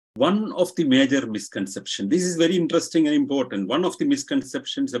One of the major misconceptions, this is very interesting and important. One of the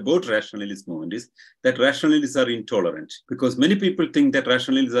misconceptions about rationalist movement is that rationalists are intolerant, because many people think that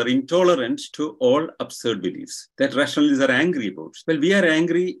rationalists are intolerant to all absurd beliefs, that rationalists are angry about. Well, we are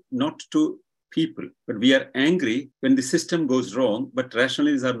angry not to people, but we are angry when the system goes wrong, but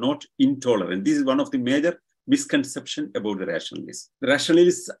rationalists are not intolerant. This is one of the major misconceptions about the rationalists. The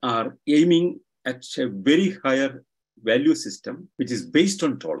rationalists are aiming at a very higher value system, which is based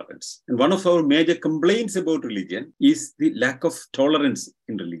on tolerance. And one of our major complaints about religion is the lack of tolerance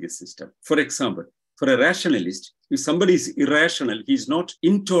in religious system. For example, for a rationalist, if somebody is irrational, he is not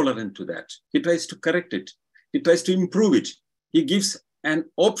intolerant to that. He tries to correct it. He tries to improve it. He gives an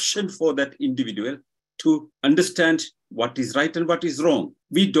option for that individual to understand what is right and what is wrong.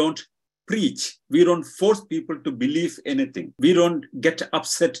 We don't preach. We don't force people to believe anything. We don't get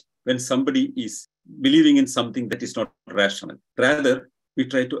upset when somebody is believing in something that is not rational. Rather, we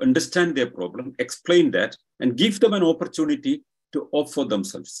try to understand their problem, explain that, and give them an opportunity to opt for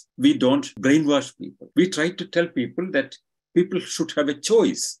themselves. We don't brainwash people. We try to tell people that people should have a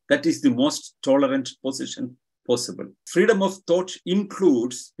choice. That is the most tolerant position possible. Freedom of thought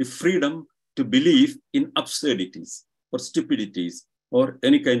includes the freedom to believe in absurdities or stupidities or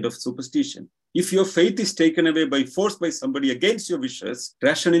any kind of superstition. If your faith is taken away by force by somebody against your wishes,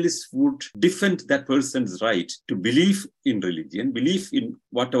 rationalists would defend that person's right to believe in religion, believe in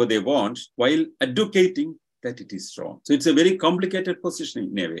whatever they want, while advocating that it is wrong. So it's a very complicated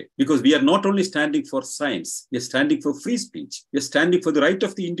position in a way, because we are not only standing for science, we are standing for free speech. We are standing for the right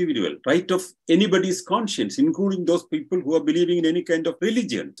of the individual, right of anybody's conscience, including those people who are believing in any kind of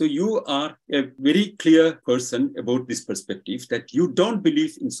religion. So you are a very clear person about this perspective, that you don't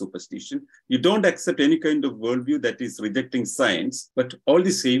believe in superstition. You don't accept any kind of worldview that is rejecting science, but all the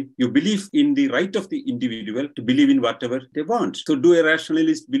same, you believe in the right of the individual to believe in whatever they want. So do a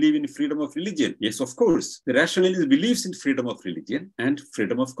rationalist believe in freedom of religion? Yes, of course. The rationalist believes in freedom of religion and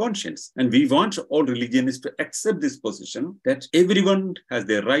freedom of conscience. And we want all religionists to accept this position that everyone has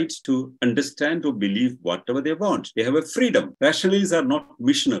the right to understand or believe whatever they want. They have a freedom. Rationalists are not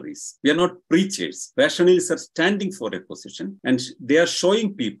missionaries. We are not preachers. Rationalists are standing for a position, and they are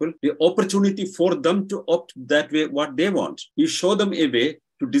showing people the opportunity for them to opt that way what they want. You show them a way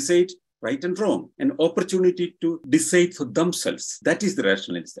to decide right and wrong, an opportunity to decide for themselves. That is the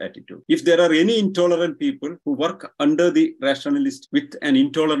rationalist attitude. If there are any intolerant people who work under the rationalist with an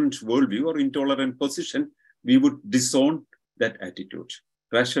intolerant worldview or intolerant position, we would disown that attitude.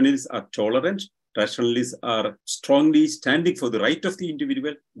 Rationalists are tolerant. Rationalists are strongly standing for the right of the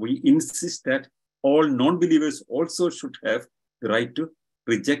individual. We insist that all non-believers also should have the right to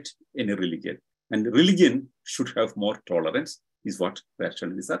reject any religion. And religion should have more tolerance, is what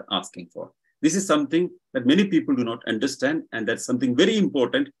rationalists are asking for. This is something that many people do not understand, and that's something very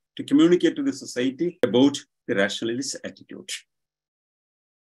important to communicate to the society about the rationalist attitude.